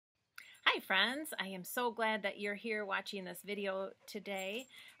Hi friends, I am so glad that you're here watching this video today.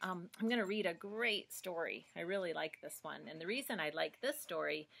 I'm going to read a great story. I really like this one, and the reason I like this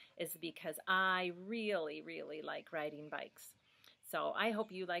story is because I really like riding bikes. So I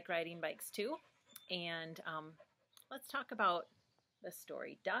hope you like riding bikes too. And let's talk about this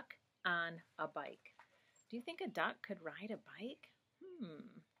story, Duck on a Bike. Do you think a duck could ride a bike?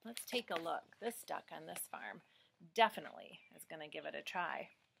 Let's take a look. This duck on this farm definitely is going to give it a try.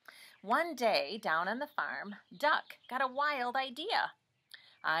 One day, down on the farm, Duck got a wild idea.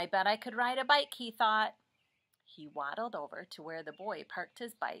 I bet I could ride a bike, he thought. He waddled over to where the boy parked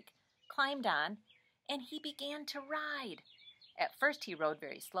his bike, climbed on, and he began to ride. At first he rode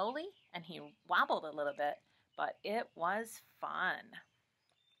very slowly, and he wobbled a little bit, but it was fun.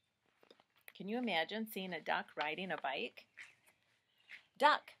 Can you imagine seeing a duck riding a bike?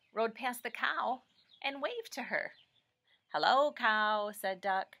 Duck rode past the cow and waved to her. "Hello, cow," said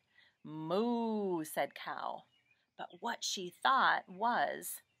Duck. "Moo," said cow. But what she thought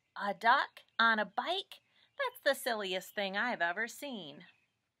was, a duck on a bike? That's the silliest thing I've ever seen.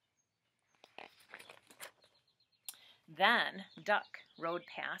 Then Duck rode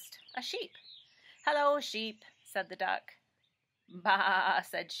past a sheep. "Hello, sheep," said the duck. "Bah,"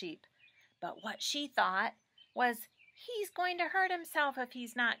 said sheep. But what she thought was, he's going to hurt himself if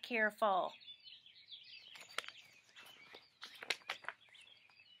he's not careful.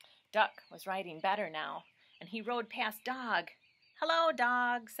 Duck was riding better now, and he rode past Dog. "Hello,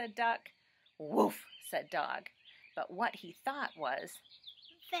 Dog," said Duck. "Woof," said Dog. But what he thought was,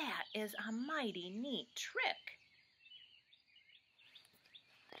 that is a mighty neat trick.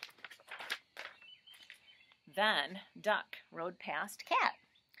 Then Duck rode past Cat.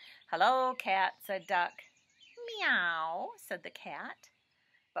 "Hello, Cat," said Duck. "Meow," said the cat.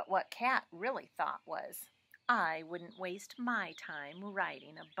 But what Cat really thought was, I wouldn't waste my time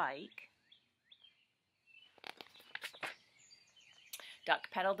riding a bike. Duck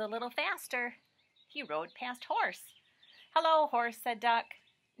pedaled a little faster. He rode past Horse. "Hello, Horse," said Duck.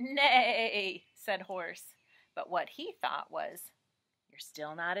 "Nay," said Horse. But what he thought was, you're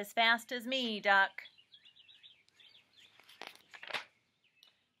still not as fast as me, Duck.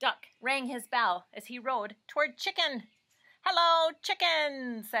 Duck rang his bell as he rode toward Chicken. "Hello,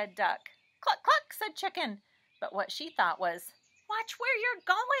 Chicken," said Duck. "Cluck, cluck," said Chicken. But what she thought was, watch where you're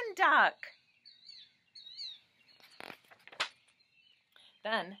going, Duck.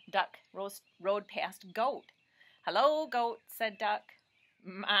 Then Duck rode past Goat. "Hello, Goat," said Duck.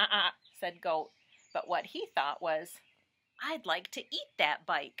 "Ma," said Goat. But what he thought was, I'd like to eat that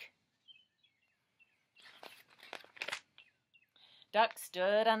bike. Duck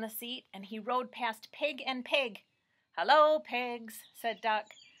stood on the seat and he rode past Pig and Pig. "Hello, Pigs," said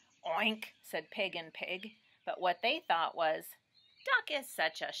Duck. "Oink," said Pig and Pig. But what they thought was, Duck is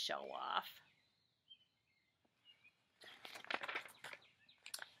such a show-off.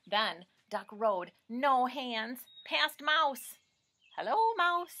 Then Duck rode, no hands, past Mouse. "Hello,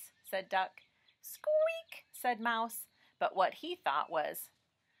 Mouse," said Duck. "Squeak," said Mouse. But what he thought was,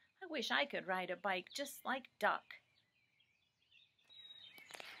 I wish I could ride a bike just like Duck.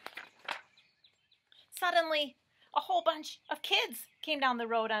 Suddenly, a whole bunch of kids came down the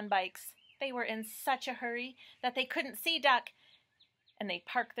road on bikes. They were in such a hurry that they couldn't see Duck, and they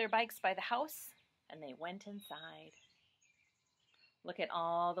parked their bikes by the house, and they went inside. Look at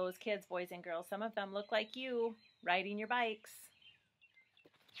all those kids, boys and girls. Some of them look like you, riding your bikes.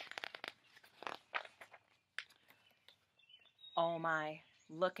 Oh my,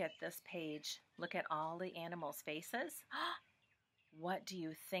 look at this page. Look at all the animals' faces. What do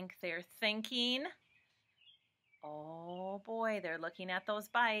you think they're thinking? Oh boy, they're looking at those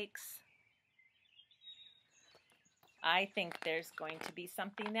bikes. I think there's going to be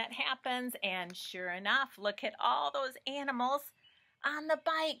something that happens, and sure enough, look at all those animals on the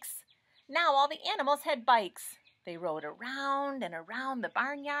bikes. Now all the animals had bikes. They rode around and around the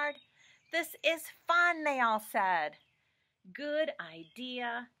barnyard. "This is fun," they all said. "Good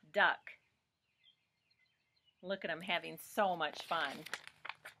idea, Duck." Look at them having so much fun.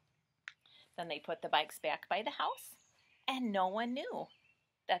 Then they put the bikes back by the house, and no one knew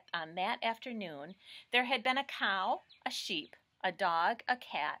that on that afternoon there had been a cow, a sheep, a dog, a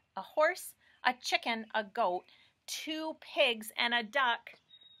cat, a horse, a chicken, a goat, 2 pigs, and a duck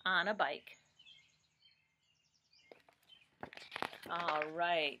on a bike. All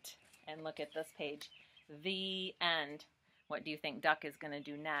right, and look at this page. The end. What do you think Duck is going to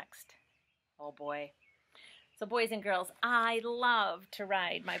do next? Oh boy. So boys and girls, I love to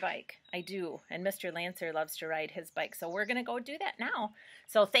ride my bike. I do. And Mr. Lancer loves to ride his bike. So we're going to go do that now.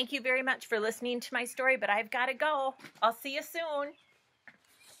 So thank you very much for listening to my story, but I've got to go. I'll see you soon.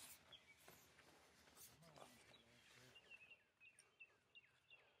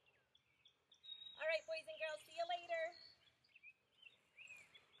 right, boys and girls, see you later.